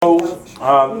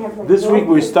This week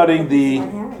we're studying the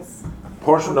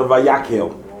portion of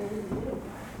Vayakhel.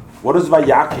 What does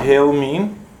Vayakhel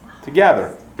mean? To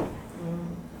gather.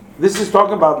 This is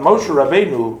talking about Moshe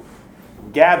Rabbeinu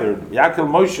gathered, Yaakov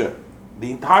Moshe, the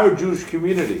entire Jewish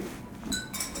community.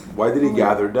 Why did he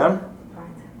gather them?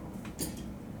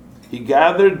 He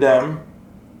gathered them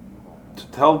to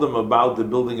tell them about the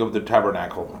building of the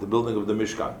tabernacle, the building of the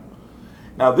Mishkan.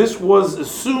 Now this was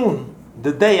soon,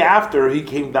 the day after he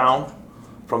came down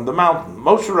from the mountain.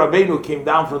 Moshe Rabbeinu came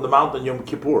down from the mountain Yom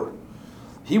Kippur.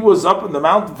 He was up in the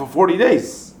mountain for 40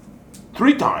 days,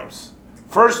 3 times.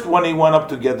 First, when he went up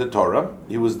to get the Torah,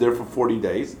 he was there for 40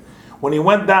 days. When he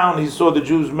went down, he saw the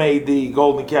Jews made the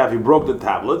golden calf. He broke the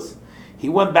tablets. He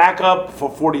went back up for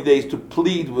 40 days to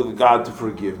plead with God to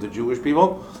forgive the Jewish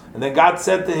people. And then God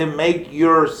said to him, make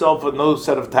yourself another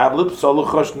set of tablets. I'll write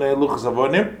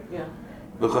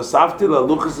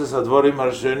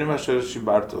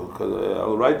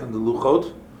in the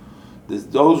luchot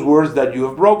those words that you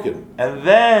have broken. And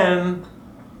then,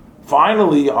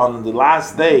 finally, on the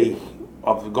last day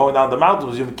of going down the mountain,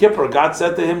 was Yom Kippur, God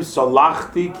said to him,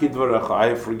 Salachti kidvarecha, I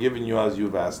have forgiven you as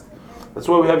you've asked. That's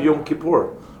why we have Yom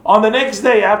Kippur. On the next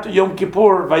day, after Yom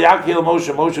Kippur, Vayakhel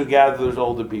Moshe gathers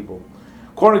all the people.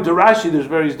 According to Rashi, there's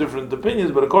various different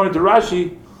opinions, but according to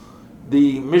Rashi,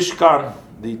 the Mishkan,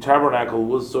 the tabernacle,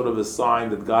 was sort of a sign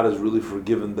that God has really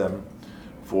forgiven them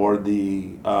for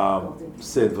the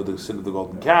sin of the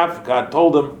golden calf. God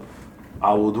told them,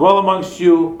 I will dwell amongst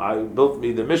you. I built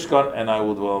me the Mishkan, and I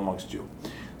will dwell amongst you.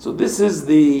 So this is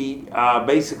the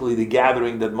basically the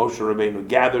gathering that Moshe Rabbeinu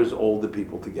gathers all the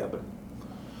people together.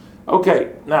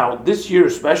 Okay, now this year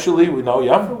especially, we know,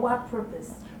 For what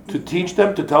purpose? to teach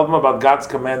them, to tell them about God's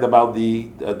command about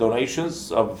the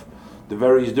donations of the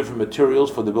various different materials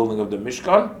for the building of the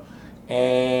Mishkan,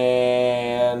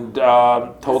 and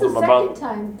told them about. It's the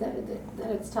second time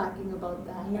that it's talking about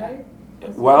that, right?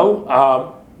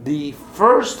 Well, the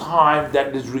first time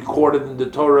that is recorded in the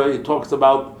Torah, it talks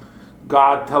about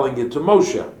God telling it to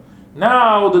Moshe.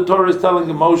 Now the Torah is telling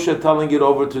Moshe, telling it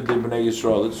over to the Bnei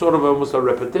Yisrael. It's sort of almost a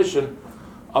repetition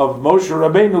of Moshe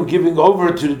Rabbeinu giving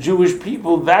over to the Jewish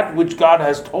people that which God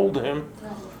has told him,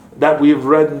 that we have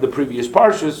read in the previous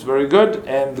parshas. Very good.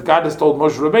 And God has told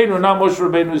Moshe Rabbeinu, and now Moshe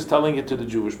Rabbeinu is telling it to the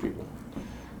Jewish people.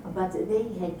 But they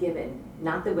had given,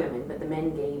 not the women, but the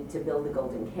men gave to build the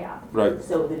golden calf. Right.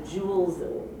 So the jewels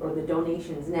or the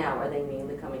donations now, are they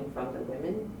mainly coming from the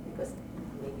women? Because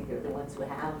maybe they're the ones who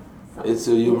have something. It's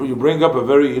you bring up a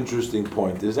very interesting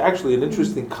point. There's actually an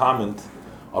interesting comment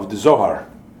of the Zohar.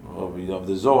 Of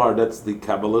the Zohar, that's the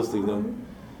Kabbalistic.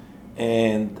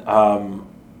 And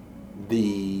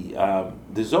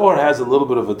the Zohar has a little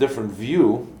bit of a different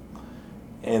view.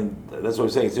 And that's what I'm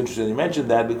saying. It's interesting you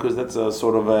mentioned that because that's a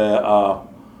sort of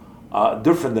a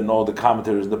different than all the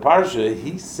commentaries in the parsha.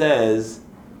 He says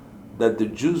that the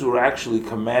Jews were actually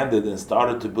commanded and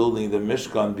started to building the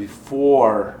Mishkan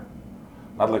before,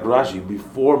 not like Rashi,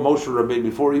 before Moshe Rabbeinu,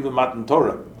 before even Matan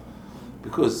Torah,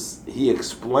 because he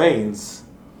explains,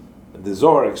 the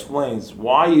Zohar explains,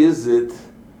 why is it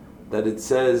that it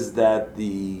says that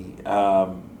the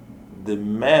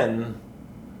men.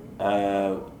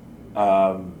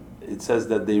 It says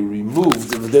that they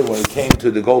removed, when it came to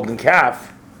the golden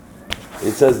calf,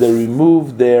 it says they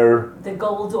removed the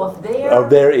gold off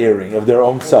their earring, of their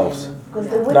own selves.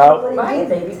 Now, right,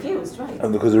 they refused, right?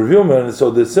 And because they're human,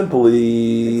 so it says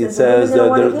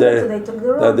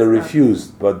that they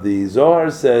refused. But the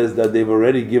Zohar says that they've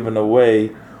already given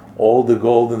away all the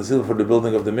gold and the silver for the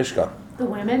building of the Mishkan. The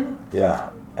women?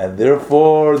 Yeah. And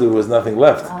therefore there was nothing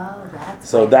left.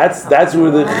 So that's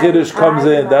where the Chiddush comes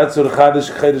in. That's where the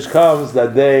Chiddush comes,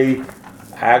 that they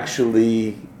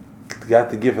actually got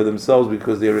to give for themselves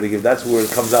because they already give. That's where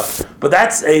it comes up. But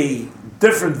that's a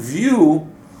different view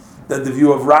than the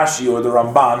view of Rashi or the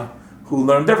Ramban, who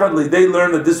learn differently. They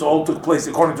learn that this all took place.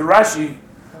 According to Rashi,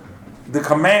 the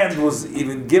command was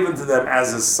even given to them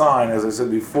as a sign, as I said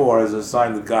before, as a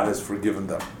sign that God has forgiven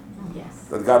them. Yes.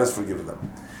 That God has forgiven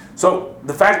them. So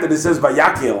the fact that it says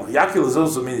Vayakhel is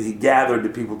also means he gathered the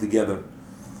people together.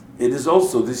 It is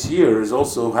also, this year is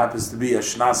also happens to be a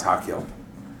Shnas Hakel.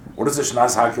 What does a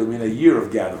Shnas Hakel mean? A year of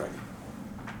gathering.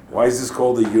 Why is this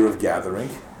called a year of gathering?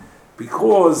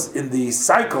 Because in the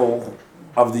cycle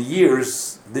of the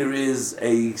years, there is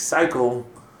a cycle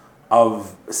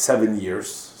of 7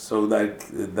 years. So that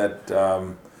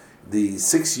the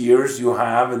 6 years you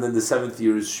have, and then the 7th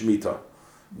year is Shemitah.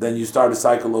 Then you start a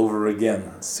cycle over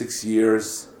again. 6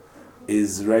 years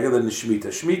is regular than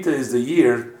Shemitah. Shemitah is the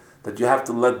year that you have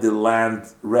to let the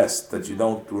land rest, that you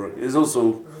don't work. It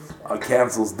also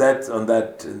cancels debt on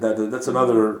that. That's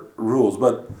another rules.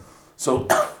 But So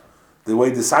the way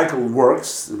the cycle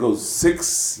works, it goes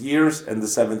 6 years and the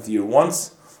 7th year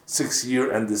once, 6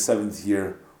 year and the 7th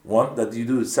year one. That you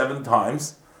do it 7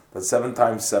 times. That 7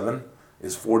 times 7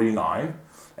 is 49.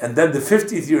 And then the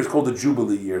 50th year is called the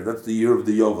Jubilee year. That's the year of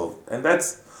the Yovel. And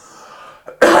that's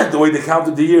the way they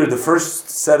counted the year. The first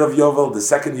set of Yovel, the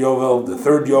second Yovel, the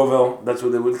third Yovel, that's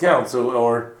what they would count. So,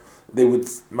 or they would,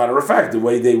 matter of fact, the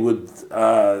way they would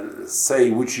say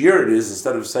which year it is,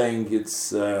 instead of saying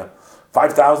it's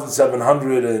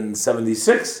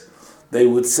 5,776, they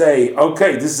would say,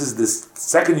 okay, this is the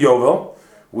second Yovel,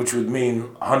 which would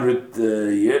mean 100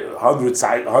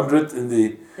 in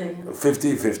the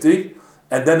 50,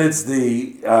 and then it's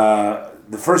the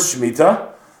first Shemitah,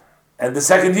 and the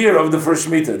second year of the first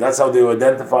Shemitah. That's how they would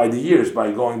identify the years,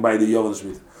 by going by the Yovel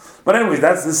Shemitah. But anyway,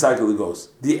 that's the cycle that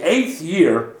goes. The 8th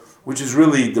year, which is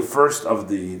really the first of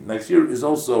the next year, is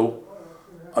also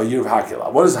a year of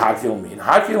Hakel. What does Hakel mean?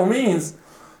 Hakel means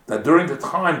that during the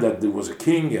time that there was a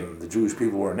king and the Jewish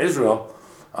people were in Israel,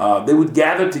 they would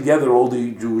gather together all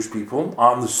the Jewish people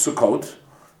on the Sukkot,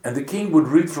 and the king would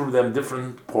read from them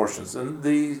different portions. And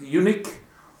the unique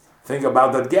thing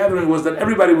about that gathering was that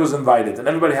everybody was invited, and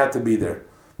everybody had to be there.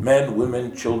 Men,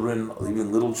 women, children,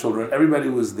 even little children, everybody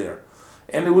was there.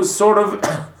 And it was sort of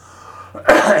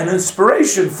an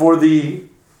inspiration for the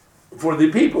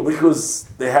people, because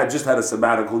they had just had a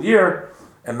sabbatical year,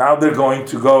 and now they're going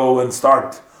to go and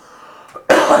start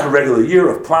a regular year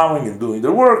of plowing and doing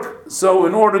their work. So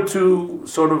in order to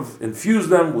sort of infuse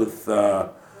them with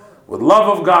love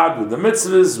of God, with the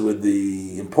mitzvahs, with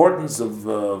the importance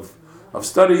of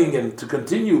studying and to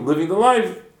continue living the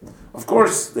life, of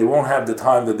course they won't have the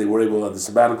time that they were able at the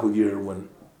sabbatical year, when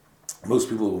most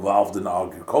people were involved in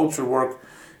agriculture work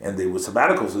and they were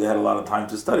sabbatical, so they had a lot of time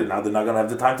to study. Now they're not going to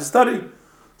have the time to study.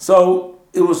 So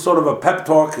it was sort of a pep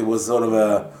talk, it was sort of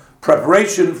a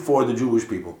preparation for the Jewish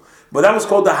people. But that was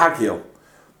called the Hakel.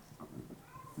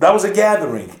 That was a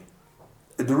gathering.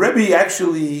 The Rebbe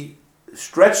actually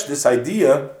stretched this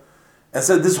idea and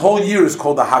said this whole year is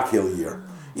called the Hakel year.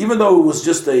 Even though it was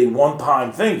just a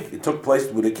one-time thing, it took place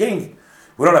with a king.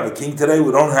 We don't have a king today,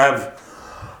 we don't have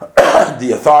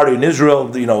the authority in Israel,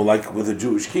 like with a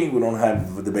Jewish king. We don't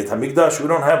have the Beit HaMikdash. We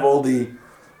don't have all the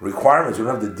requirements. We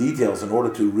don't have the details in order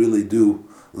to really do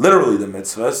literally the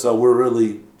mitzvah. So we're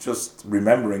really just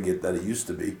remembering it that it used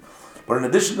to be. But in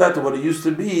addition to that, to what it used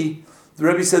to be, the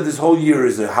Rebbe said this whole year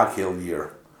is a Hakel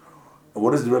year. And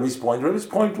what is the Rebbe's point? The Rebbe's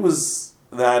point was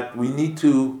that we need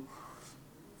to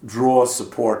draw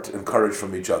support and courage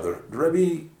from each other. The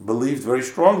Rebbe believed very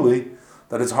strongly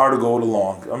that it's hard to go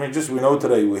along. I mean, we know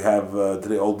today we have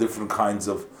all different kinds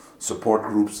of support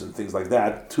groups and things like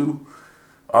that.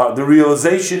 The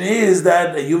realization is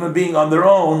that a human being on their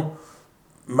own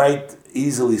might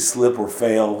easily slip or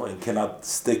fail and cannot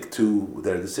stick to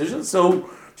their decisions. So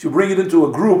if you bring it into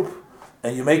a group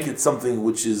and you make it something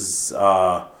which is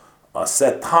a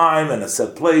set time and a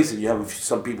set place, and you have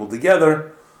some people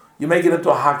together, you make it into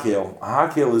a Hakel. A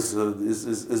Hakel is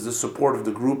the support of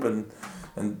the group and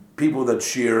people that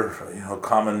share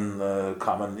common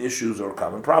issues or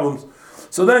common problems.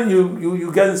 So then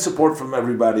you get support from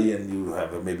everybody, and you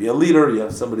have maybe a leader, you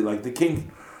have somebody like the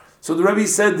king. So the Rebbe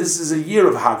said this is a year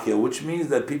of Hakel, which means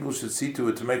that people should see to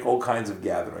it to make all kinds of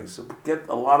gatherings. So get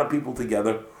a lot of people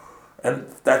together, and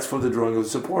that's for the drawing of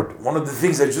support. One of the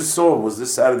things I just saw was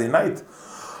this Saturday night.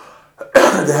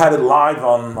 They had it live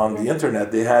on the internet.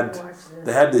 They had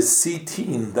this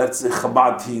C-Teen, that's a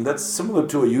Chabad teen, that's similar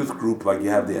to a youth group like you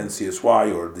have the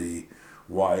NCSY or the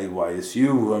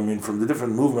YSU. I mean, from the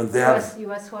different movements, they have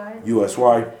USY.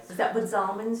 USY. Is that what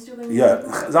Zalman's doing? Yeah,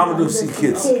 Zalman doing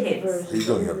C-Kids. Kids. He's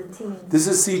doing it. This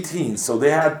is C-Teens. So they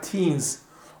had teens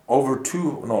around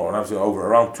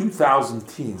 2,000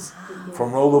 teens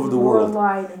from all over the world.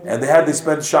 And they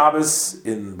spent Shabbos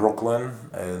in Brooklyn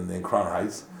and in Crown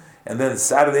Heights. And then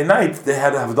Saturday night they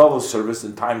had a Havdalah service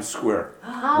in Times Square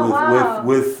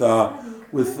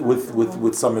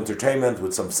with some entertainment,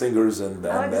 with some singers and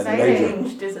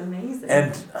Changed is amazing.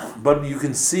 But you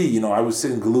can see, I was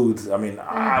sitting glued. I mean,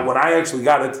 when I actually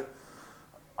got it,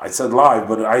 I said live,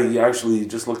 but I actually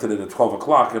just looked at it at 12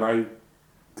 o'clock, and I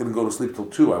didn't go to sleep till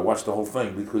 2. I watched the whole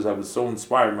thing because I was so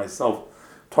inspired myself,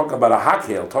 talking about a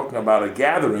Hakel, talking about a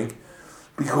gathering,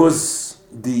 because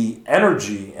the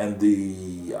energy and the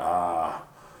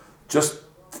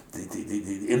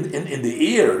in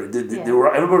the air,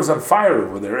 everybody was on fire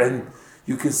over there, and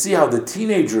you can see how the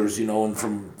teenagers, and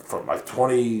from like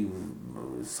 20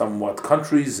 somewhat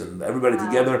countries, and everybody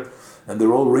together, and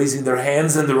they're all raising their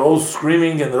hands, and they're all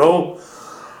screaming, and they're all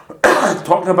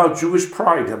talking about Jewish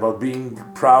pride, about being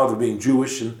proud of being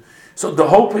Jewish, and So the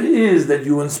hope is that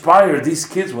you inspire these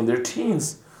kids when they're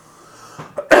teens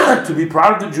to be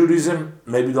proud of Judaism.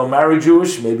 Maybe they'll marry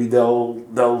Jewish. Maybe they'll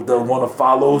want to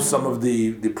follow some of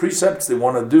the precepts they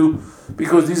want to do,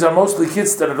 because these are mostly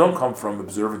kids that don't come from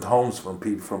observant homes, from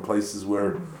places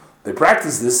where they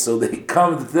practice this. So they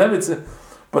come to them.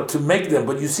 But to make them.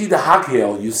 But you see the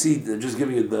hakel. You see, just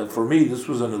giving it. For me, this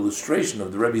was an illustration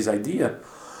of the Rebbe's idea.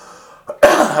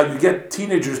 How you get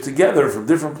teenagers together from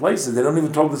different places. They don't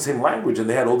even talk the same language, and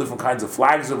they had all different kinds of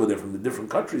flags over there from the different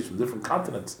countries, from different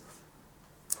continents.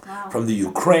 Wow. From the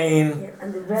Ukraine,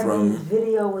 And the Rebbe's from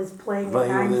video was playing at Well,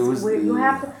 times it was where the- you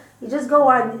have to, you just go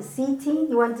on CT,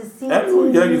 you went to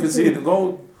CT. yeah, you can see it.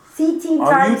 Go CT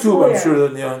on Times YouTube. Square. I'm sure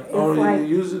that you like-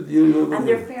 use it. You And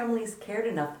their families cared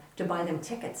enough to buy them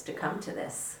tickets to come to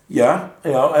this. yeah,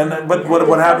 and but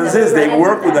what happens is they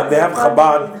work with them. They have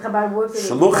Chabad works with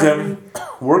Shaluchim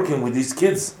working with these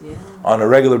kids Yeah. on a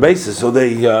regular basis. So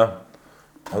they.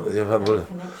 Connection.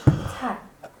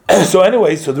 So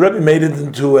anyway, so the Rebbe made it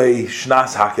into a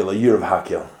Shnas Hakel, a year of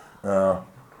Hakel.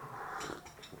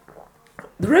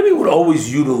 The Rebbe would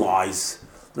always utilize.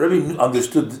 The Rebbe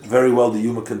understood very well the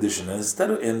human condition, and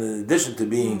in addition to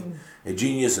being a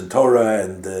genius in Torah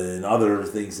and in other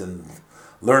things and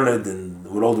learned and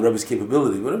with all the Rebbe's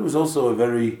capability, but it was also a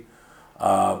very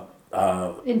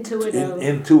Intuitive.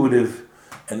 intuitive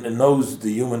and knows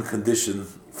the human condition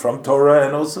from Torah,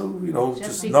 and also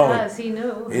just knowing. because he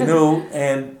knew. He knew,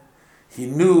 and he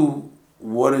knew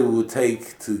what it would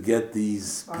take to get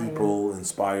these people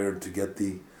inspired, to get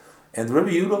and the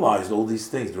Rebbe utilized all these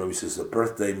things. The Rebbe says, a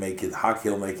birthday, make it,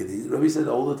 Hakel, make it. The Rebbe said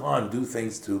all the time, do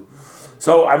things to.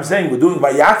 So I'm saying we're doing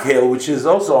Vayakel, which is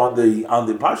also on the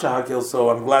Parsha Hakel, so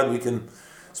I'm glad we can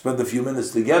spend a few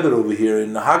minutes together over here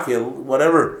in the Hakel,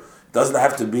 whatever. It doesn't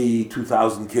have to be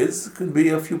 2,000 kids, it could be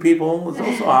a few people, it's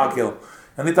also a Hakel.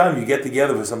 Anytime you get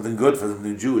together for something good, for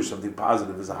something Jewish, something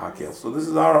positive is a Hakel. So this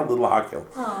is our little Hakel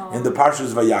in the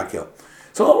Parsha's Vayakel.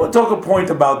 So I want to talk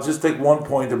take one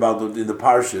point about in the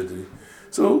Parsha.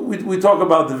 So we talk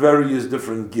about the various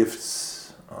different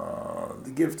gifts,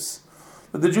 the gifts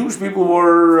that the Jewish people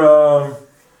were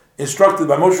instructed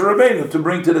by Moshe Rabbeinu to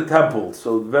bring to the temple.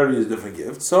 So various different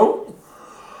gifts. So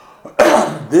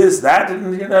this, that,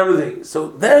 and everything.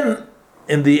 So then,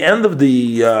 in the end of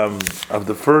the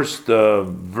first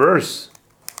verse,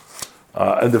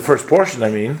 in the first portion,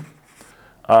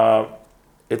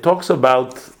 it talks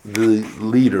about the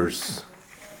leaders.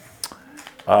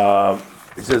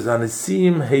 It says,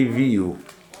 "Anisim Heviu."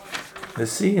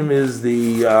 Nisim is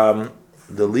the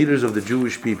leaders of the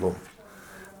Jewish people.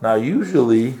 Now,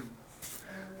 usually,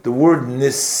 the word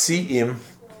Nisiim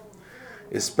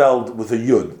is spelled with a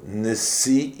Yud.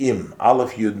 Nisiim,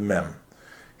 Aleph Yud Mem.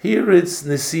 Here it's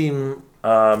Nisim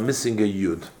missing a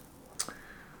Yud.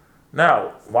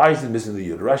 Now, why is it missing the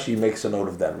Yud? Rashi makes a note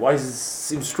of that. Why does it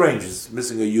seem strange? It's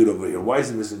missing a Yud over here. Why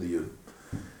is it missing the Yud?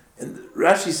 And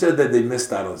Rashi said that they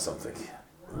missed out on something.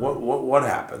 What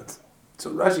happened?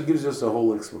 So Rashi gives us a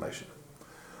whole explanation.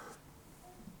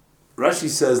 Rashi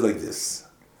says like this,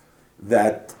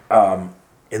 that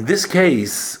in this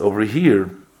case over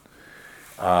here,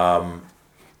 the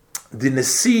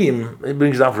Nesim, it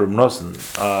brings down from Nosson,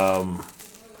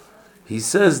 he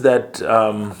says that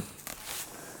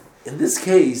in this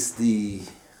case, the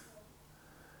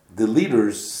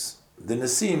leaders, the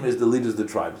Nesim is the leaders of the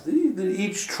tribes.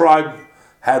 Each tribe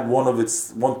had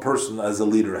one person as a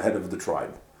leader, head of the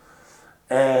tribe.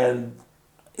 And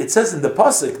it says in the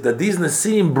Pasuk that these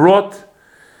Nesim brought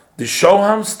the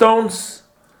Shoham stones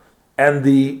and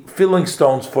the filling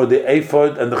stones for the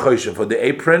ephod and the choshen, for the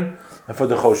apron and for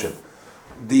the choshen.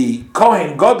 The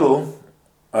Kohen Gadol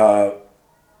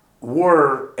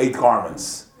wore 8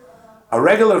 garments. A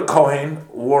regular Kohen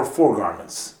wore 4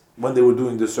 garments when they were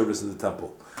doing the service in the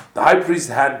temple. The high priest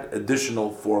had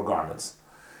additional 4 garments.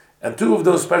 And 2 of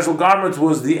those special garments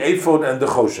was the ephod and the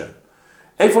choshen.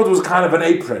 Ephod was kind of an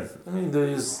apron.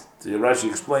 The Rashi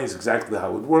explains exactly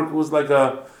how it worked. It was like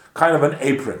a kind of an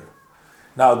apron.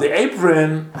 Now the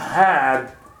apron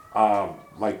had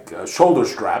shoulder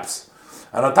straps,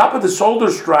 and on top of the shoulder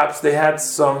straps they had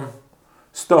some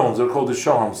stones. They're called the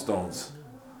Shoham stones.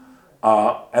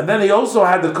 And then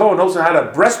the Kohen also had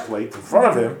a breastplate in front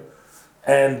of him,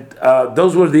 and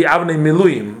those were the Avnei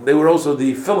Miluyim. They were also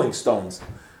the filling stones,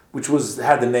 which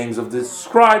had the names of the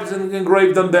scribes and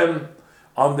engraved on them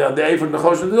on the ephod and the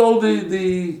choshen. All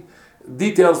the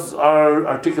details are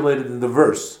articulated in the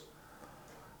verse.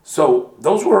 So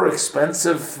those were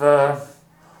expensive.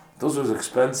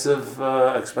 Expensive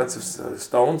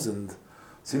stones, and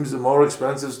seems the more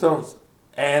expensive stones.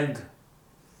 And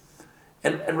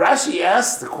Rashi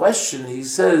asks the question. He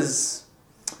says,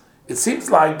 it seems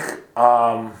like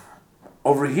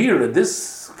over here in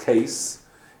this case,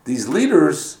 these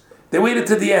leaders, they waited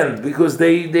to the end because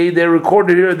they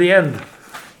recorded here at the end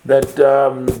that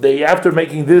they, after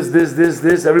making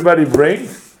this, everybody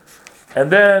brings,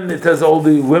 and then it says all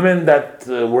the women that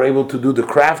were able to do the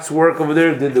crafts work over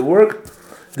there did the work.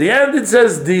 The end, it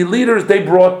says the leaders, they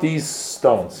brought these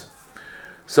stones.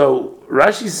 So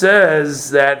Rashi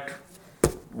says that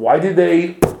why did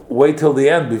they wait till the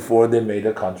end before they made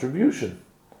a contribution?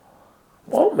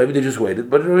 Well, maybe they just waited,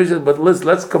 but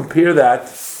let's compare that.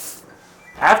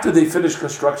 After they finished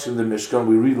construction of the Mishkan,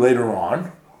 we read later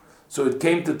on, so it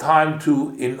came to time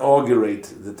to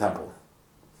inaugurate the temple.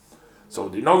 So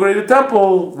to inaugurate the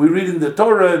temple, we read in the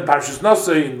Torah, in Parshas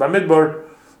Nosei, in Bamidbar,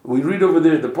 we read over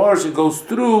there, the Parsha goes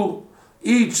through,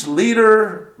 each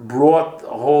leader brought a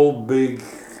whole big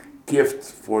gift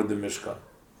for the Mishkan.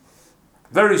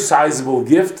 Very sizable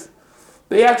gift.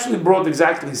 They actually brought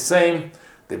exactly the same.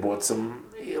 They bought some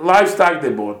livestock,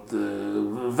 they bought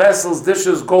vessels,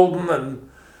 dishes, golden, and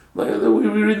we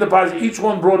read in the Parsha, each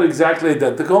one brought exactly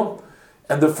identical.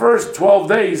 And the first 12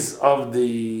 days of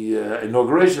the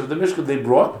inauguration of the Mishkan, they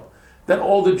brought. Then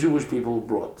all the Jewish people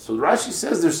brought. So Rashi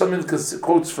says there's some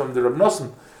quotes from the Reb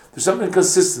Nosson, there's some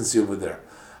inconsistency over there.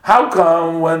 How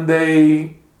come when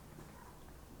they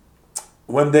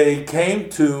came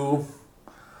to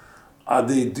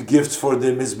the gifts for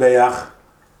the Mizbeach,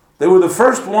 they were the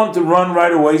first one to run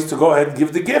right away to go ahead and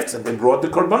give the gifts, and they brought the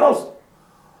korbanos,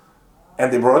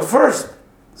 and they brought first.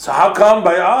 So how come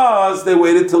by us they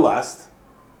waited till last?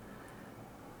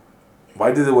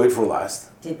 Why did they wait for last?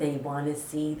 Did they want to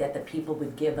see that the people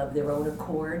would give of their own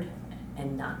accord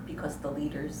and not because the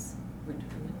leaders were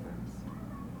doing it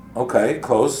first? Okay,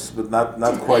 close, but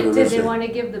not quite. Did they want to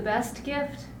give the best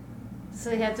gift? So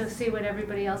they had to see what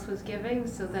everybody else was giving,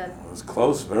 so that... It was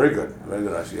close, very good,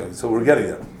 Rashi. So we're getting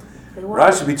there. They wanted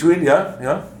Rashi between, yeah.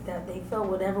 that they felt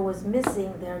whatever was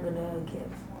missing, they're gonna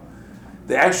give.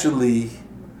 They actually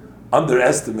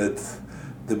underestimate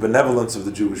the benevolence of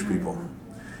the Jewish people.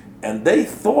 And they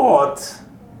thought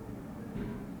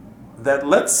that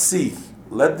let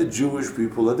the Jewish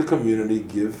people, let the community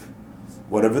give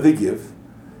whatever they give,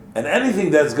 and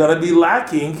anything that's going to be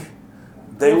lacking,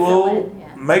 they will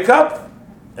make up,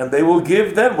 and they will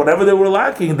give them whatever they were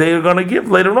lacking, they are going to give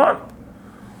later on.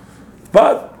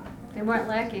 But they weren't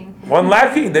lacking. One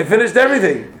lacking, they finished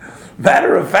everything.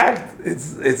 Matter of fact,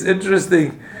 it's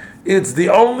interesting. It's the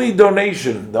only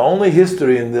donation, the only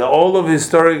history in all of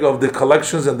historic of the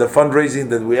collections and the fundraising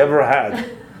that we ever had.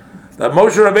 That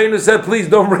Moshe Rabbeinu said, please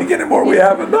don't bring any more, we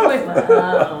have enough.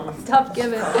 Wow. Stop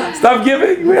giving. Stop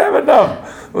giving, we have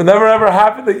enough. It will never ever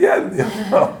happen again.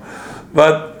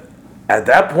 But at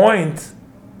that point,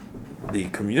 the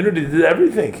community did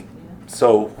everything.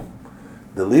 So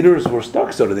the leaders were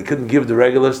stuck, so they couldn't give the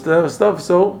regular stuff,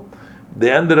 so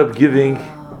they ended up giving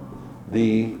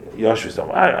the Yashvi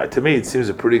Stone. To me, it seems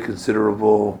a pretty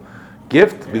considerable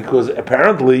gift because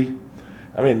apparently,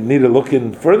 need to look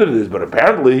in further to this, but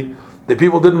apparently the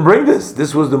people didn't bring this.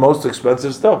 This was the most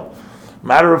expensive stuff.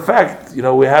 Matter of fact,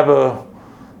 we have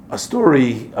a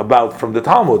story from the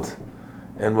Talmud,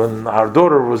 and when our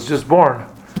daughter was just born,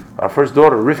 our first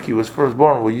daughter, Rivki, was first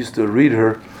born, we used to read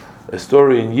her a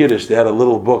story in Yiddish. They had a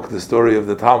little book, the story of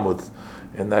the Talmud.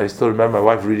 And I still remember my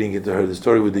wife reading it to her, the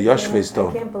story with the Yoshvei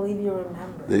stone. I can't believe you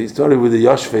remember. The story with the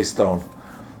Yoshvei stone.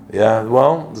 Yeah,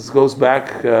 well, this goes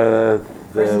back. First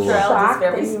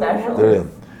child is very special.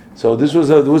 So this was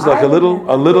like a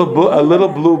little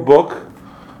blue book.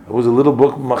 It was a little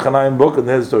book, Machanaim book, and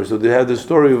they had a story. So they had the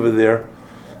story over there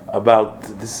about,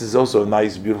 this is also a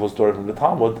nice, beautiful story from the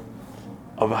Talmud,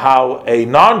 of how a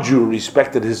non-Jew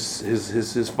respected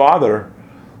his father.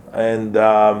 And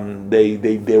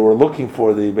they were looking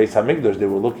for the Beis Hamikdash. They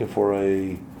were looking for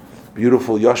a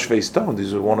beautiful Yoshvei stone.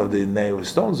 These were one of the native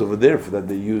stones over there that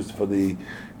they used for the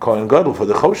Kohen Gadol, for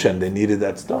the Choshen. They needed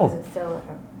that stone. Because it fell out.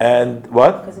 And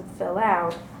what? Because it fell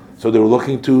out. So they were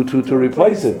looking to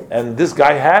replace it. And this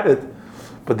guy had it,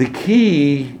 but the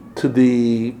key to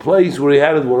the place where he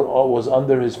had it was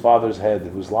under his father's head. He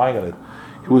was lying on it.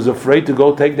 He was afraid to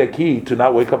go take that key to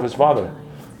not wake up his father.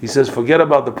 He says, forget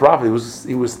about the prophet.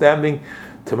 He was standing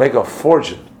to make a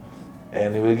fortune,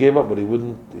 and he gave up. But he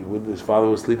wouldn't. His father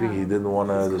was sleeping. He didn't want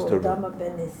to disturb him. Dama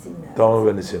ben Nesina. Dama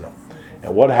ben Nesina.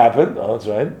 And what happened? Oh, that's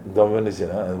right, Dama ben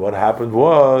Nesina. And what happened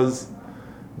was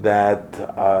that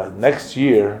next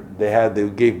year they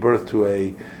gave birth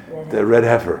to the red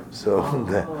heifer. So,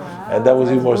 and that was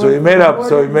even more. So he made up.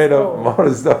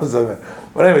 More stuff.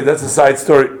 But anyway, that's a side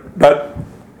story. But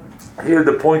here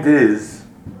the point is.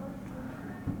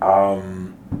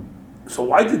 So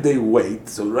why did they wait?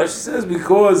 So Rashi says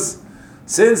because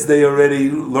since they already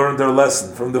learned their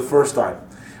lesson from the first time.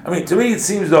 I mean, to me it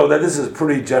seems though that this is a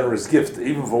pretty generous gift,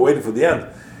 even for waiting for the end.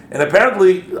 And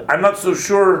apparently, I'm not so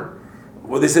sure.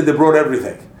 Well, they said they brought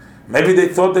everything. Maybe they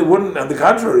thought they wouldn't. On the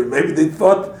contrary, maybe they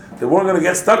thought they weren't going to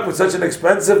get stuck with such an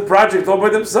expensive project all by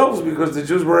themselves because the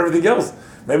Jews brought everything else.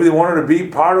 Maybe they wanted to be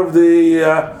part of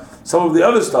the some of the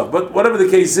other stuff. But whatever the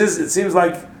case is, it seems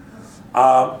like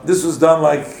this was done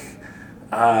like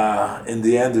in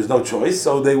the end. There's no choice,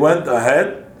 so they went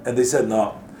ahead and they said,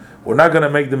 "No, we're not going to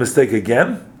make the mistake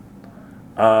again."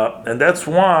 And that's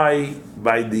why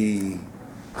by the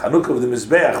Chanukah of the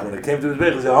Mizbeach, when it came to the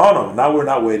Mizbeach, they said, "Oh no, now we're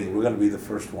not waiting. We're going to be the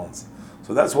first ones."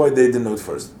 So that's why they didn't do it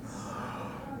first.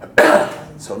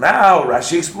 So now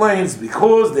Rashi explains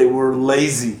because they were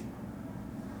lazy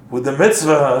with the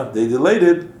mitzvah, they delayed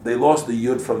it. They lost the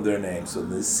yud from their name. So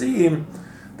the Nisim,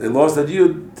 they lost that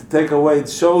yud to take away. It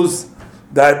shows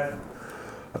that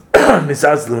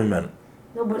Nisas Lumen.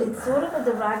 No, but it's sort of a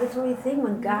derogatory thing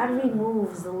when God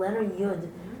removes the letter Yud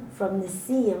from the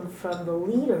Siyam, from the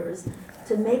leaders,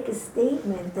 to make a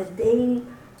statement that they,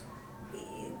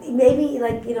 maybe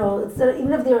like,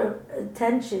 even if their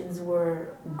intentions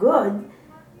were good,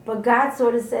 but God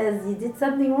sort of says, you did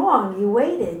something wrong, you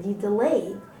waited, you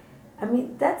delayed. I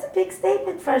mean, that's a big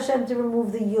statement for Hashem to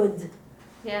remove the Yud.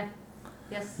 Yeah,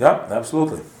 yes. Yeah,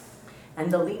 absolutely.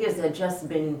 And the leaders had just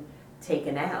been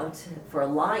taken out for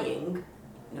lying,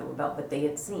 about what they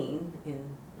had seen in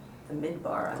the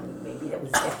Midbar. I mean, maybe that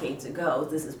was decades ago.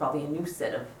 This is probably a new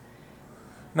set of...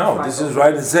 No, this is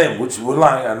right the same. Which we're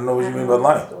lying. I don't know what you mean by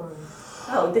lying.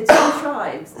 Oh, the two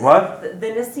tribes. What? The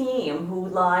Nisim, who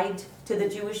lied to the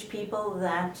Jewish people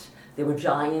that there were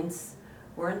giants,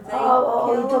 weren't they?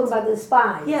 You're talking about the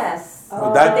spies. Yes.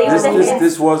 Oh. That They were the heads.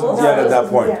 this wasn't No, yet at this that is-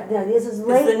 point. Yeah, this is This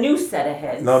late. is a new set of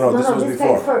heads. No, this was this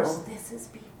before. came first. Oh, this is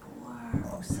before.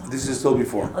 Oh, sorry. This is still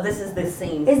before. Oh, this is the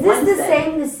same. Is this Wednesday.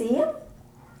 Oh. the same Nisim?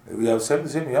 We have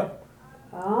 17, yeah.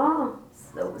 Oh.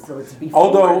 So it's before.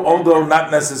 Although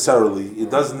not necessarily, it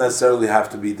doesn't necessarily have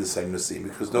to be the same Nisim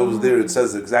because those there it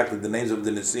says exactly the names of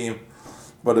the Nisim,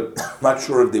 but I'm not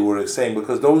sure if they were the same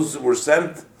because those were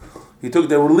sent.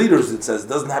 They were leaders. It says it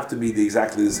doesn't have to be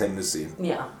exactly the same Nisim.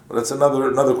 Yeah. But that's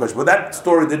another question. But that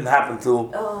story didn't happen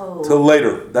till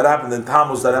later. That happened in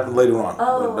Tammuz. That happened later on.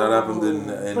 Oh. That happened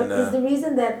in. But is the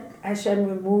reason that Hashem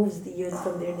removes the Yud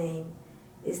from their name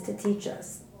is to teach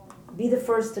us. Be the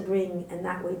first to bring and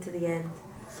not wait to the end.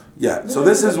 Yeah, so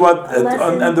this is what,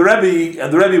 and the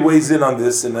Rebbe weighs in on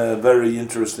this in a very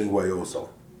interesting way also.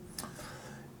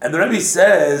 And the Rebbe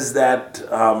says that,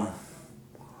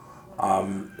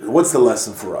 what's the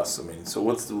lesson for us? I mean, so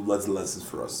what's the lessons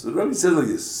for us? The Rebbe says like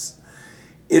this: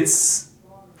 it's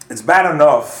bad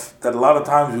enough that a lot of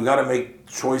times we got to make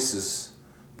choices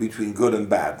between good and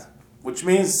bad, which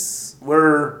means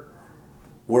we're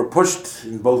pushed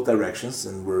in both directions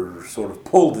and we're sort of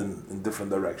pulled in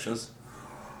different directions.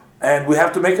 And we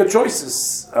have to make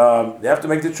choices. You have to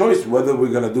make the choice whether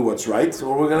we're going to do what's right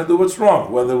or we're going to do what's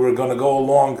wrong. Whether we're going to go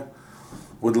along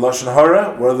with Lashon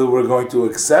Hara, whether we're going to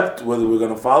accept, whether we're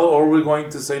going to follow, or we're going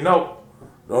to say no,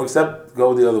 don't accept,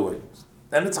 go the other way.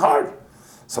 And it's hard.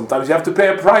 Sometimes you have to pay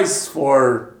a price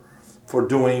for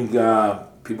doing.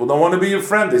 People don't want to be your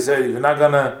friend. They say, if you're not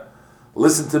going to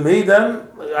listen to me, then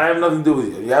I have nothing to do with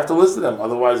you. You have to listen to them.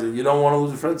 Otherwise, you don't want to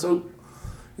lose a friend. So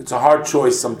it's a hard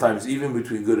choice sometimes, even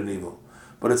between good and evil.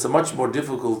 But it's a much more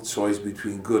difficult choice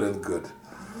between good and good.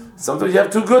 Sometimes you have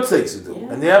two good things to do.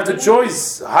 And you have the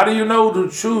choice. How do you know to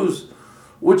choose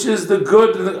which is the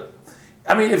good?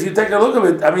 I mean, if you take a look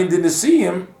at it, I mean, the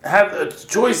Nisim had a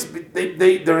choice.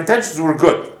 Their intentions were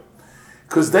good.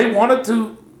 Because they wanted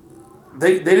to,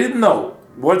 they didn't know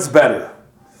what's better.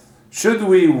 Should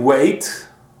we wait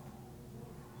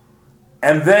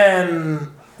and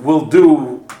then we'll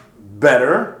do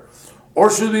better, or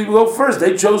should we go first?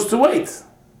 They chose to wait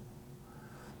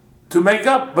to make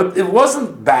up, but it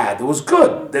wasn't bad. It was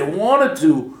good. They wanted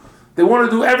to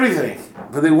do everything,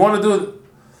 but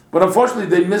but unfortunately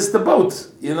they missed the boat.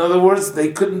 In other words,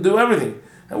 they couldn't do everything.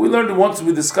 And we learned once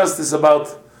we discussed this about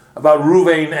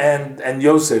Reuven and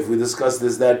Yosef. We discussed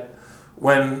this, that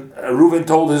when Reuven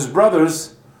told his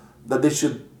brothers that they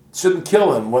shouldn't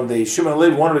kill him when Shimon and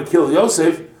Levi wanted to kill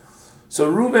Yosef.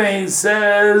 So Reuven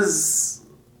says,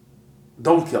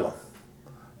 don't kill him.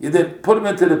 You did put him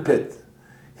into the pit.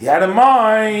 He had in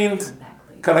mind,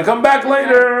 gonna come back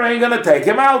later and you're gonna take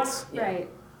him out. Right.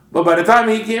 But by the time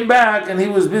he came back and he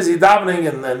was busy davening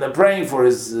and praying for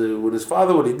with his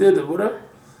father, what he did, whatever,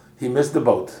 he missed the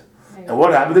boat. Right. And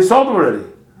what happened? They sold him already.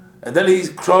 And then he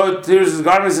tears his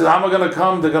garment and says, how am I gonna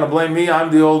come? They're gonna blame me, I'm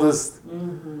the oldest.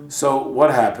 So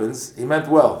what happens? He meant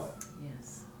well,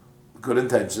 Yes. good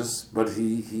intentions, but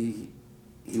he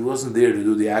wasn't there to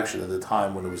do the action at the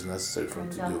time when it was necessary for him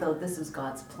Turns to out do. though, this is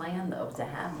God's plan though, to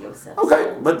have Yosef.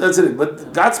 Okay, but that's it.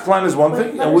 But God's plan is one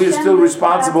thing, But and we're Hashem still is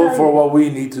responsible not for telling- what we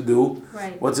need to do.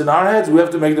 Right. What's in our heads, we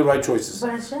have to make the right choices.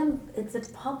 But Hashem, it's a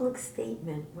public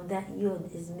statement when that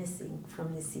yud is missing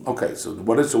from the seed. Okay, so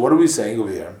what are we saying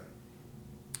over here?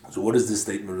 So what is this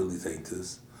statement really saying to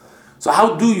us? So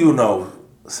how do you know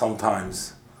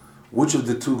sometimes which of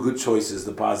the two good choices,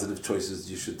 the positive choices,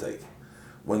 you should take?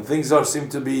 When things seem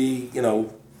to be,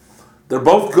 they're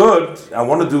both good, I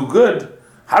want to do good,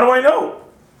 how do I know?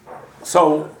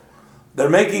 So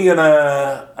they're making an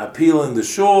appeal in the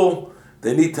shul,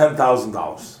 they need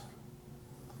 $10,000.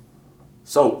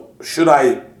 So should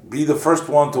I be the first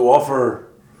one to offer,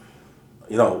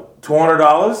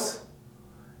 $200?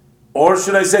 Or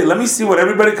should I say, let me see what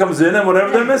everybody comes in and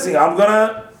whatever they're missing, I'm going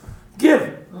to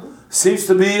give? Seems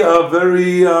to be a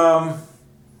very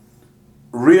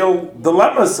real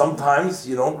dilemma. Sometimes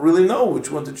you don't really know which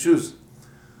one to choose.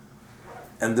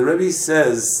 And the Rebbe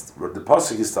says, or the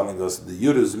Pasuk is telling us, the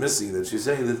Yud is missing, that she's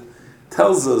saying that,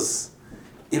 tells us,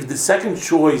 if the second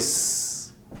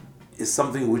choice is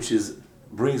something which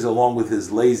brings along with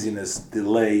his laziness,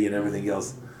 delay, and everything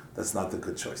else, that's not the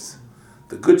good choice.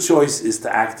 The good choice is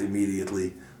to act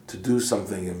immediately, to do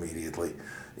something immediately.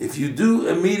 If you do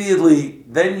immediately,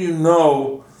 then you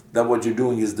know that what you're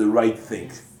doing is the right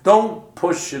thing. Don't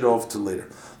push it off to later.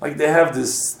 Like they have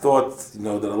this thought,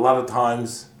 that a lot of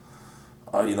times,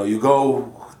 you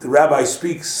go, the rabbi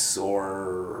speaks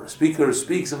or speaker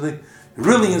speaks something, you're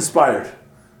really inspired.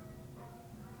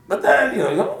 But then, you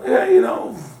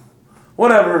go,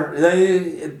 whatever,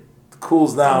 it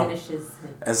cools down. Diminishes.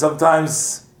 And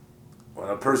sometimes when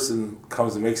a person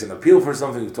comes and makes an appeal for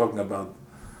something, we're talking about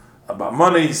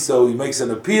money, so he makes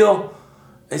an appeal,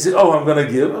 and he said, oh, I'm going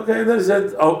to give. Okay, then he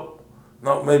said, oh,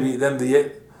 no, maybe then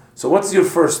so what's your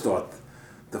first thought?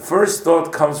 The first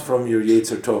thought comes from your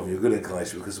Yetzer Tov, your good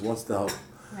inclination, because it wants to help.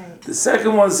 Right. The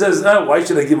second one says, why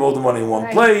should I give all the money in one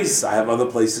Right. place? I have other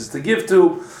places to give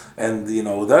to, and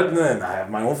and I have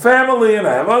my own family, and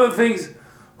I have other things.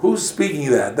 Who's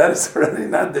speaking that? That is already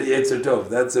not the Yetzer Tov.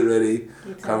 That's already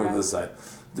coming to the side.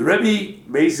 The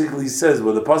Rebbe basically says,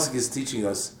 what the Pasuk is teaching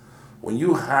us, when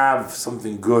you have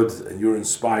something good and you're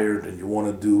inspired and you want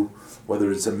to do,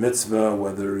 whether it's a mitzvah,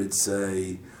 whether it's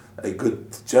a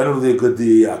generally a good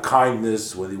deed, a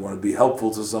kindness, whether you want to be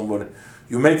helpful to somebody,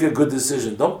 you make a good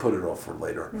decision. Don't put it off for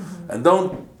later. Mm-hmm. And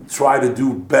don't try to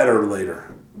do better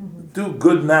later. Mm-hmm. Do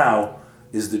good now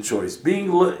is the choice. Being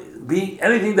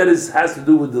anything that has to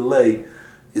do with delay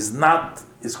is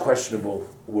questionable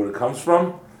where it comes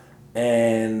from.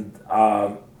 And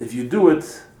if you do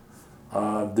it,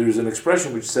 there's an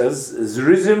expression which says,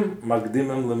 Zrizim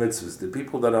magdimim lemitzvahs. The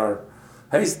people that are,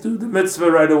 do the mitzvah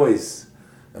right away.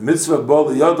 A mitzvah bol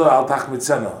yoda al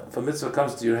tachmitzena. If a mitzvah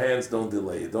comes to your hands, don't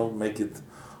delay. Don't make it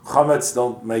chametz.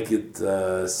 Don't make it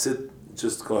sit.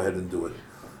 Just go ahead and do it.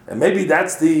 And maybe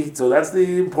that's the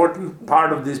important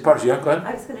part of this parsha. Yeah, go ahead.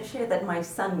 I was going to share that my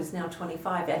son, who's now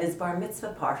 25, at his bar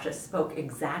mitzvah parsha, spoke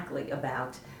exactly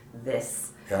about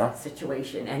this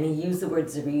situation, and he used the word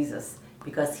zerizos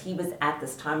because he was at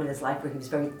this time in his life where he was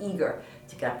very eager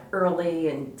to get up early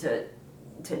and to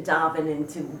daven and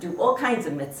to do all kinds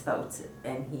of mitzvot,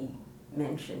 and he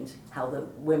mentioned how the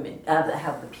women,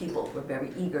 how the people were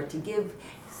very eager to give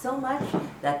so much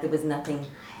that there was nothing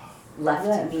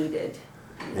left needed.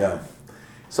 Yeah.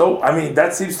 So,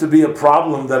 that seems to be a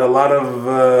problem that a lot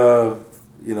of,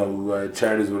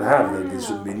 charities would have, that it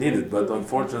shouldn't be needed, but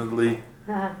unfortunately,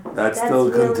 that still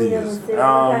really continues.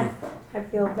 I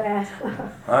feel bad.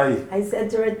 Hi. I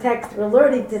sent her a text. We're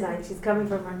learning tonight. She's coming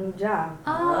from her new job.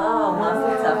 Oh,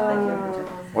 mazel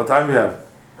tov. What time do you have?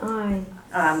 Aye.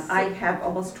 I have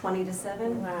almost 20 to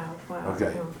 7. Wow.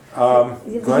 Okay.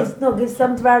 Go ahead. Give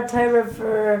some Dvar Torah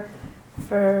for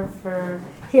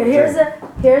here's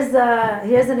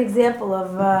an example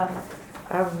of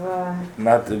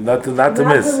not to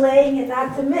miss. delaying and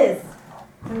not to miss.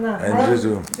 No, And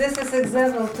this is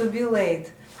example to be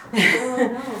late.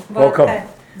 Welcome.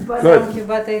 But Good. thank you,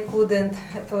 but I couldn't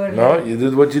earlier. No, you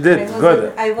did what you did.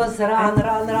 Good. I was run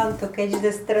to catch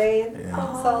this train.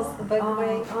 So the back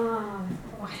way.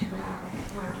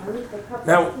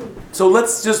 Now, so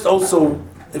let's just also,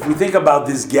 if we think about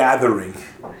this gathering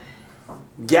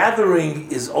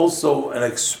is also an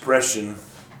expression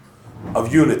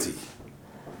of unity.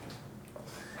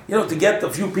 To get a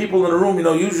few people in a room,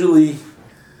 usually,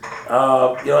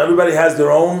 everybody has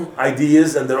their own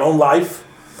ideas and their own life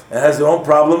and has their own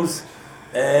problems,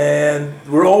 and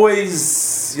we're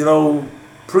always,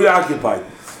 preoccupied.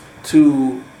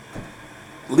 to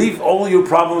leave all your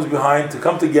problems behind, to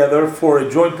come together for a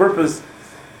joint purpose,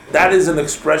 that is an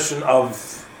expression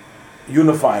of a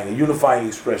unifying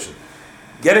expression.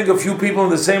 Getting a few people in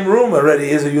the same room already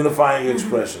is a unifying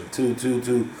expression.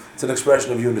 It's an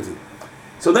expression of unity.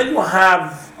 So then you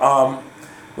have,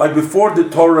 like before the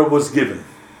Torah was given.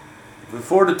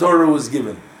 Before the Torah was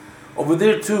given. Over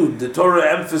there too, the Torah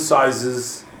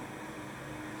emphasizes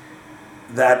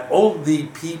that all the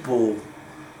people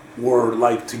were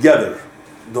like together.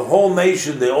 The whole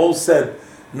nation, they all said,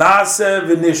 Naaseh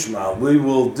v'nishma, we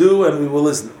will do and we will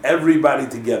listen. Everybody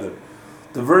together.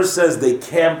 The verse says they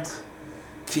camped,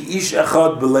 ki ish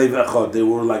echad b'leiv echad. They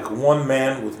were like one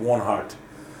man with one heart.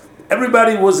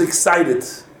 Everybody was excited.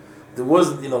 There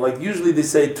wasn't, like usually they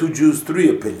say 2 Jews, 3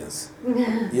 opinions.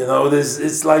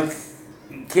 It's like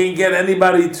you can't get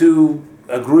anybody to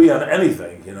agree on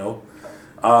anything,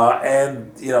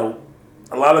 and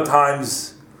a lot of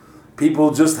times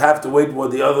people just have to wait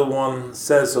what the other one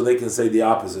says so they can say the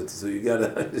opposite. So you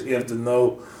have to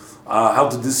know how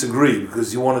to disagree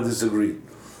because you want to disagree.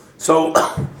 So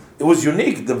it was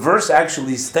unique. The verse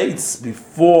actually states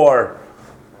before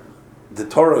the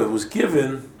Torah was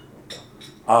given,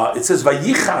 it says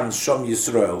Vayichan Sham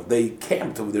Yisrael. They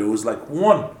camped over there. It was like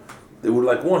one. They were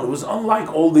like one. It was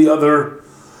unlike all the other.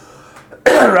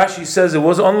 Rashi says it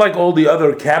was unlike all the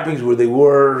other campings where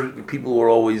people were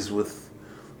always with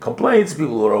complaints,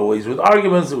 people were always with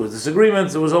arguments, there was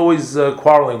disagreements, there was always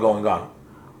quarreling going on.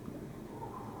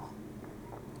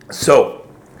 So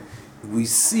we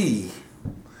see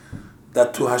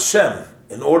that to Hashem,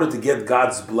 in order to get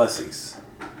God's blessings,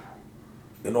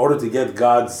 in order to get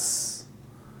God's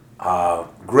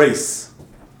grace,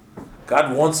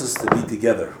 God wants us to be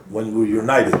together when we're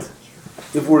united.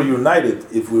 If we're united,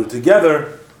 if we're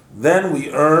together, then we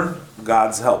earn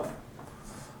God's help.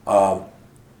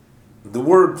 The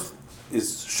word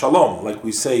is shalom, like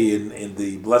we say in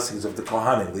the blessings of the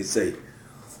Kohanim. They say,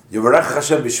 Yivarech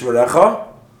Hashem b'shmerecha,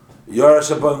 Yor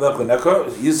Hashem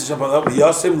b'necha, Yis Hashem b'necha,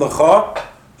 Yasim lecha,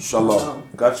 shalom.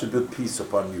 God should put peace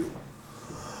upon you.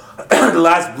 The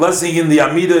last blessing in the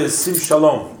Amidah is sim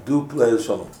shalom, do play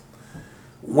shalom.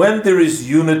 When there is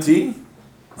unity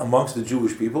amongst the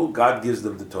Jewish people, God gives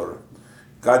them the Torah.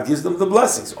 God gives them the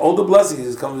blessings. All the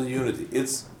blessings come in unity.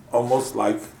 It's almost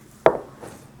like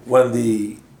when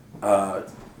the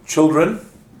children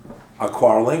are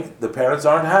quarreling, the parents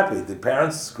aren't happy. The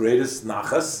parents' greatest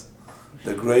nachas,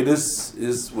 the greatest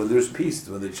is when there's peace,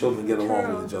 when the children get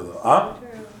along with each other.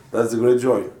 That's the great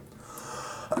joy.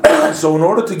 So in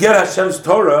order to get Hashem's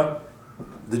Torah,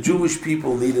 the Jewish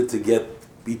people needed to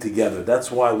be together. That's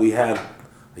why we had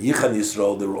Yichan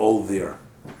Yisrael, they were all there.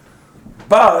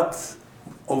 But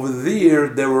over there,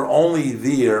 they were only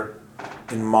there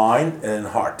in mind and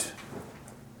in heart,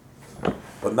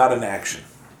 but not in action.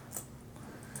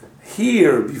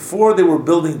 Here, before they were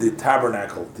building the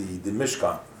tabernacle, the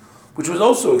Mishkan, which was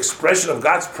also expression of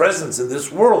God's presence in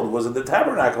this world, was in the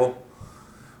tabernacle,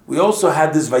 we also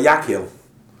had this Vayakel.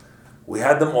 We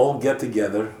had them all get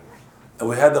together, and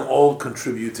we had them all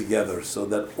contribute together, so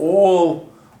that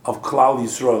all of Klal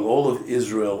Yisrael, all of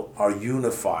Israel, are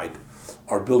unified,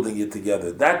 are building it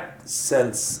together. That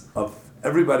sense of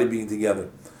everybody being together.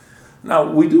 Now,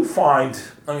 we do find,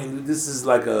 this is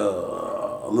like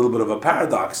a little bit of a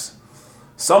paradox.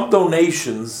 Some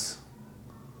donations,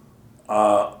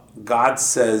 God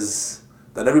says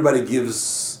that everybody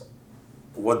gives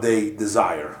what they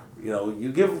desire.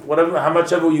 You give how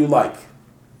much ever you like.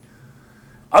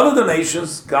 Other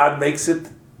donations, God makes it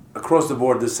across the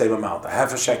board the same amount, a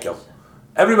half a shekel.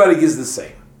 Everybody gives the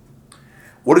same.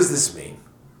 What does this mean?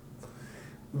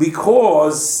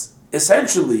 Because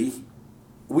essentially,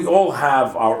 we all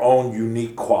have our own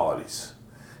unique qualities.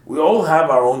 We all have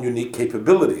our own unique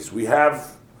capabilities. We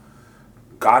have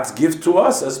God's gift to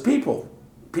us as people.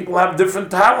 People have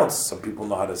different talents. Some people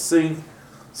know how to sing.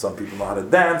 Some people know how to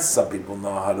dance. Some people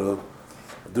know how to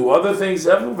do other things.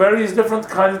 Various different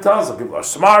kinds of talents. Some people are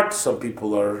smart. Some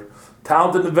people are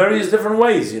talented in various different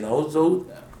ways, So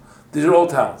these are all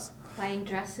talents. Buying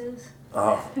dresses.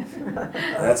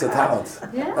 That's a talent.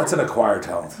 Yeah. That's an acquired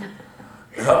talent.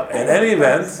 In any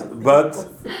event, but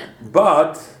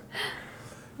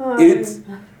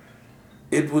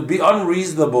it would be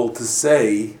unreasonable to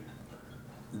say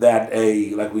that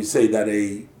a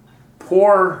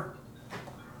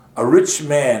rich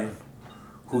man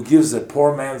who gives a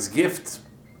poor man's gift,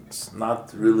 it's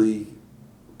not really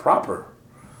proper.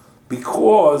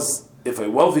 Because if a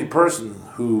wealthy person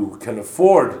who can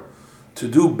afford to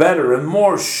do better and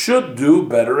more should do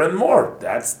better and more,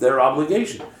 that's their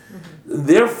obligation.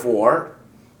 Therefore,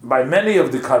 by most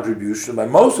of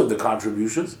the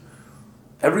contributions,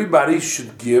 everybody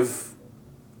should give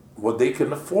what they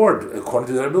can afford according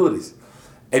to their abilities.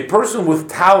 A person with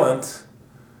talent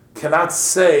cannot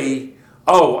say,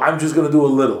 "Oh, I'm just going to do a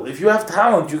little." If you have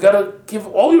talent, you got to give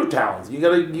all your talent. You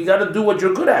got to do what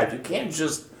you're good at. You can't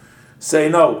just say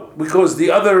no because the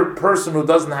other person who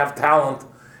doesn't have talent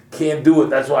can't do it.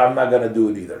 That's why I'm not going to do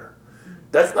it either.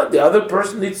 That's not, the other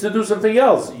person needs to do something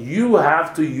else. You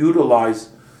have to utilize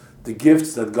the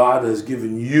gifts that God has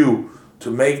given you to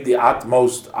make the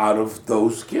utmost out of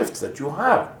those gifts that you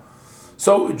have.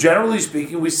 So generally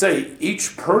speaking, we say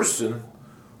each person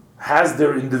has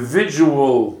their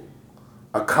individual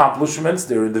accomplishments,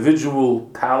 their individual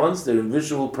talents, their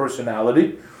individual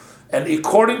personality. And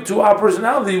according to our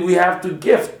personality, we have to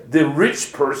gift. The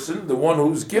rich person, the one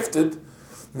who's gifted,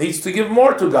 needs to give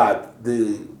more to God.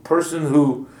 The person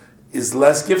who is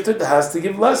less gifted has to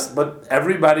give less, but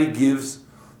everybody gives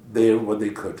what they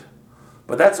could.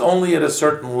 But that's only at a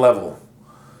certain level.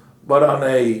 But on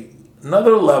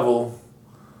another level,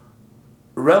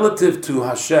 relative to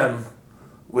Hashem,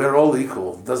 we're all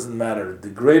equal. It doesn't matter. The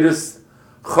greatest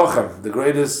chacham, the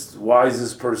greatest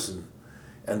wisest person,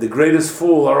 and the greatest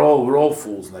fool we're all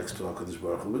fools next to HaKadosh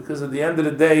Baruch Hu, because at the end of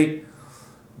the day,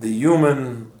 the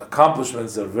human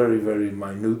accomplishments are very, very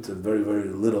minute and very, very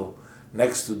little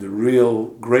next to the real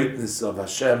greatness of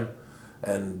Hashem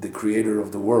and the creator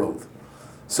of the world.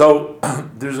 So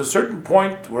there's a certain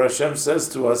point where Hashem says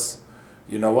to us,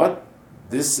 you know what?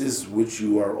 This is which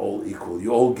you are all equal.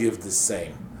 You all give the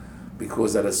same.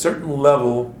 Because at a certain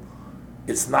level,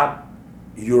 it's not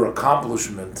your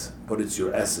accomplishment, but it's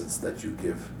your essence that you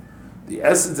give. The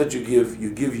essence that you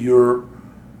give your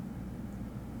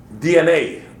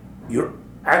DNA, your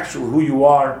actual who you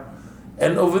are.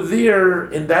 And over there,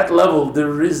 in that level,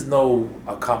 there is no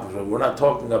accomplishment. We're not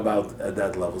talking about at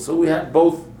that level. So we have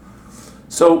both.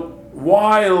 So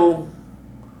while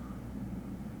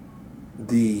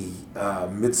the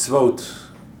mitzvot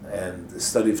and the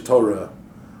study of Torah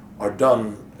are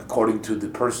done according to the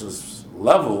person's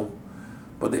level,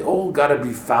 but they all got to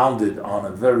be founded on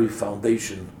a very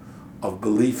foundation of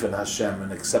belief in Hashem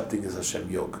and accepting His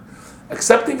Hashem yoke.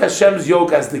 Accepting Hashem's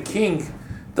yoke as the king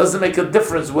doesn't make a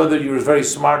difference whether you're very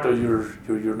smart or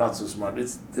you're not so smart.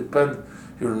 It depends.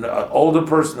 You're an older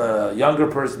person, a younger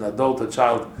person, adult, a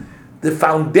child. The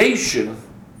foundation,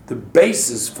 the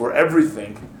basis for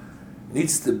everything,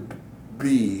 needs to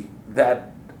be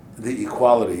that the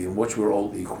equality in which we're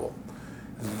all equal.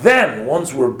 Then,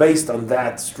 once we're based on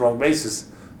that strong basis,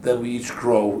 then we each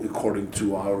grow according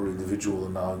to our individual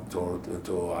and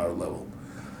to our level.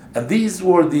 And these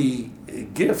were the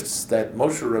gifts that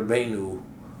Moshe Rabbeinu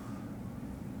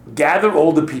gathered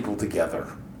all the people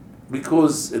together,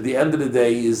 because at the end of the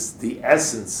day is the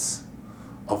essence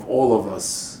of all of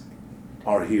us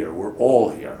are here. We're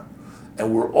all here,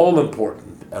 and we're all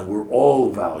important, and we're all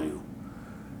value.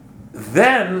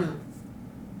 Then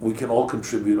we can all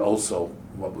contribute also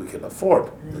what we can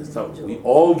afford. So we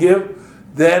all give.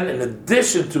 Then, in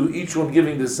addition to each one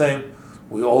giving the same,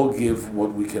 we all give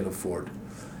what we can afford.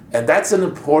 And that's an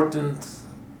important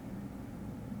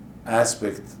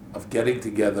aspect of getting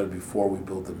together before we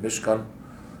build the Mishkan,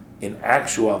 in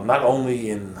actual, not only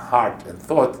in heart and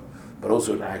thought, but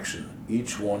also in action.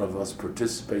 Each one of us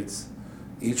participates,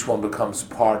 each one becomes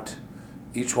part,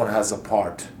 each one has a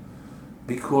part,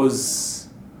 because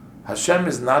Hashem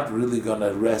is not really going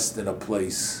to rest in a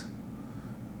place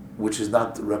which is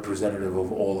not representative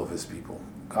of all of His people.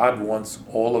 God wants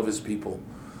all of His people,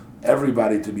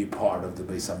 everybody, to be part of the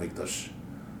Beis HaMikdash,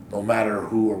 no matter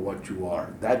who or what you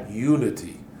are. That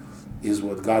unity is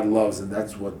what God loves, and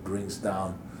that's what brings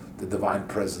down the divine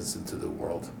presence into the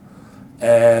world.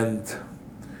 And,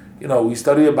 we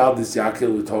study about this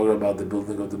Yaakov, we talk about the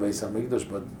building of the Beis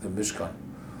HaMikdash, but the Mishkan.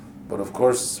 But of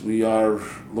course, we are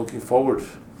looking forward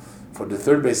for the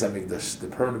third Beis HaMikdash, the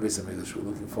permanent Beis HaMikdash. We're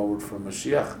looking forward for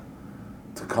Mashiach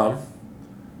to come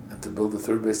and to build the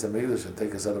third Beis HaMikdash and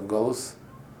take us out of Golus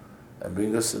and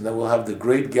bring us, and then we'll have the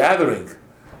great gathering,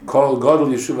 Kol Gadol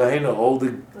Yeshuvaheinu, all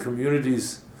the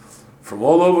communities from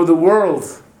all over the world.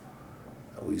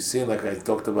 We've seen, like I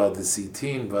talked about the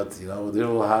C-team, but they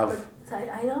will have. So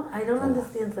I don't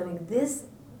understand something. This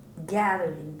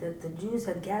gathering that the Jews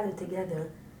had gathered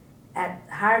together at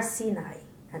Har Sinai,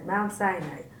 at Mount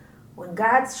Sinai, when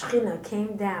God's Shekhinah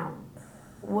came down,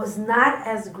 was not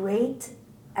as great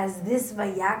as this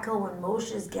Vayakel when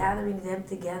Moshe is gathering them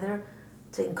together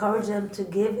to encourage them to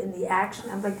give in the action.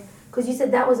 I'm like, because you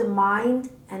said that was in mind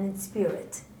and in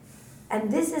spirit,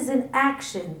 and this is in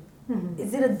action. Mm-hmm.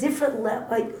 Is it a different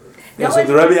level? So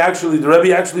the Rebbe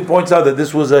actually points out that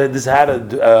this had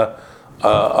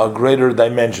a greater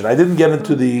dimension. I didn't get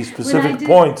into the specific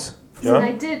points.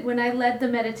 Yeah? When I led the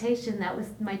meditation, that was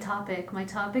my topic. My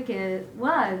topic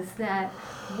was that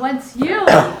once you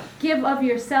give of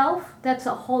yourself, that's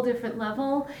a whole different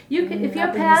level. You can, if you're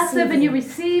I've been passive and you're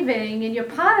receiving. receiving and you're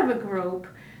part of a group,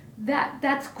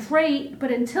 that's great.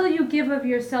 But until you give of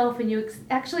yourself and you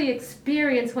actually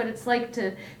experience what it's like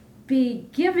to be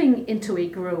giving into a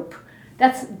group,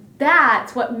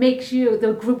 that's what makes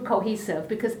the group cohesive,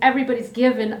 because everybody's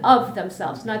given of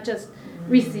themselves, not just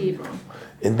receiving.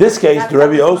 In this case, the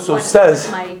Rebbe also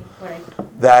says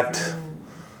that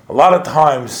a lot of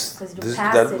times,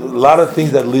 that a lot of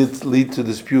things that lead to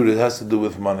dispute, it has to do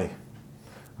with money.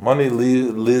 Money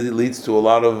leads to a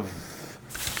lot of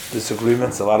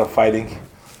disagreements, a lot of fighting.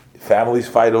 Families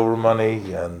fight over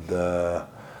money, and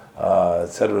et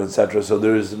cetera, et cetera. So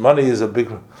money is a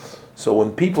big. So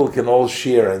when people can all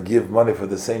share and give money for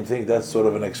the same thing, that's sort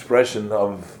of an expression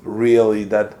of really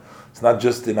that it's not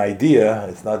just an idea,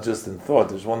 it's not just in thought.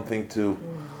 There's one thing to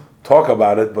talk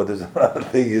about it, but there's another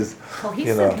thing is,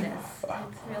 Cohesiveness.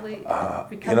 It's really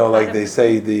like they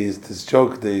say, this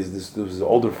joke, there was an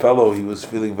older fellow, he was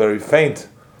feeling very faint.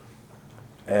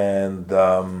 And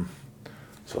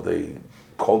so they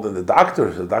called in the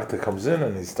doctor. The doctor comes in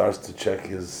and he starts to check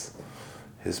his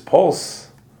pulse.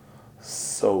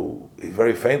 So he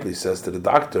very faintly says to the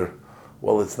doctor,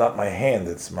 "Well, it's not my hand,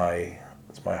 it's my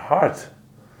heart."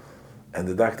 And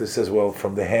the doctor says, "Well,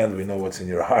 from the hand we know what's in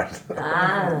your heart."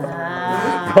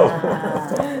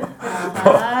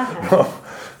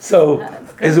 So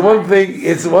it's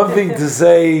one thing to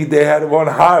say they had one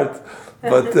heart,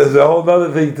 but there's a whole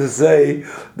other thing to say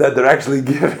that they're actually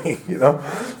giving.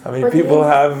 I mean, But people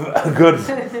have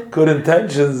good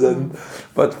intentions,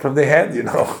 but from the hand,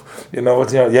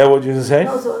 what's yeah. What you say?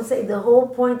 No, so I'm saying the whole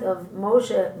point of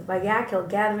Moshe Vayakel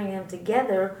gathering them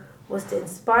together was to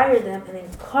inspire them and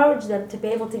encourage them to be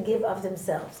able to give of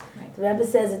themselves. Right. The Rebbe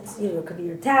says it could be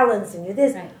your talents and your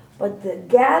this, Right. but the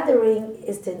gathering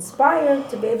is to inspire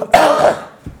to be able to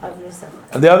give of yourself.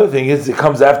 And the other thing is, it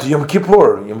comes after Yom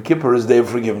Kippur. Yom Kippur is Day of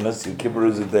Forgiveness. Yom Kippur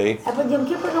is a day. But Yom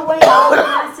Kippur, in a way, is a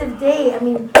massive day. I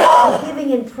mean, you're giving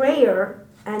in prayer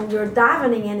and you're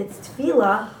davening and it's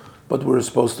tefillah. But we're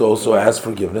supposed to also ask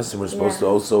forgiveness, and we're supposed to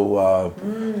also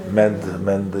mend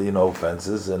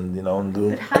offenses, and do.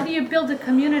 But how do you build a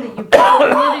community? You build a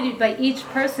community by each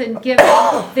person giving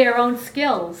their own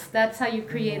skills. That's how you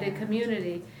create a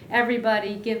community.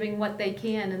 Everybody giving what they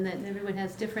can, and then everyone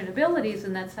has different abilities,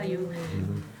 and that's how you.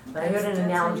 But I heard an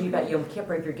analogy about Yom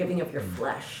Kippur, if you're giving of your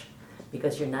flesh,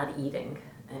 because you're not eating,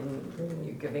 and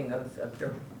you're giving of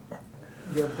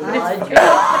your blood.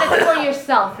 But it's for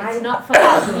yourself. It's not for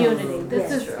the community.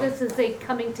 This is a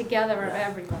coming together of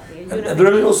everybody. And the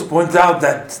Rebbe also points out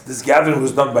that this gathering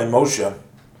was done by Moshe,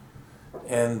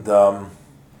 and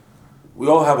we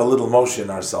all have a little Moshe in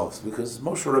ourselves, because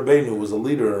Moshe Rabbeinu was a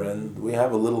leader, and we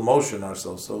have a little Moshe in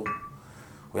ourselves. So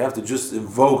we have to just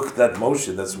invoke that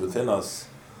Moshe that's within us.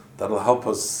 That'll help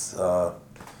us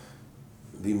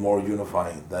be more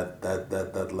unifying. That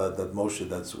Moshe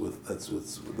that is within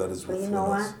us. But you know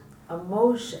what? A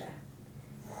Moshe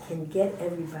can get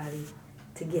everybody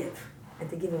to give and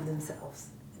to give of themselves.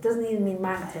 It doesn't even mean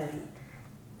monetary,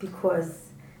 because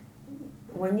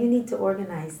when you need to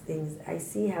organize things, I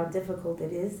see how difficult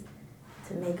it is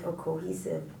to make a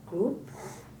cohesive group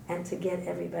and to get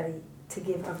everybody to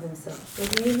give of themselves. They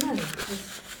don't need money.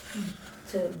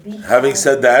 To be Having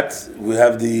said that, we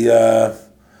have the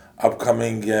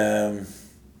upcoming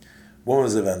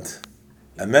women's event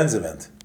and men's event.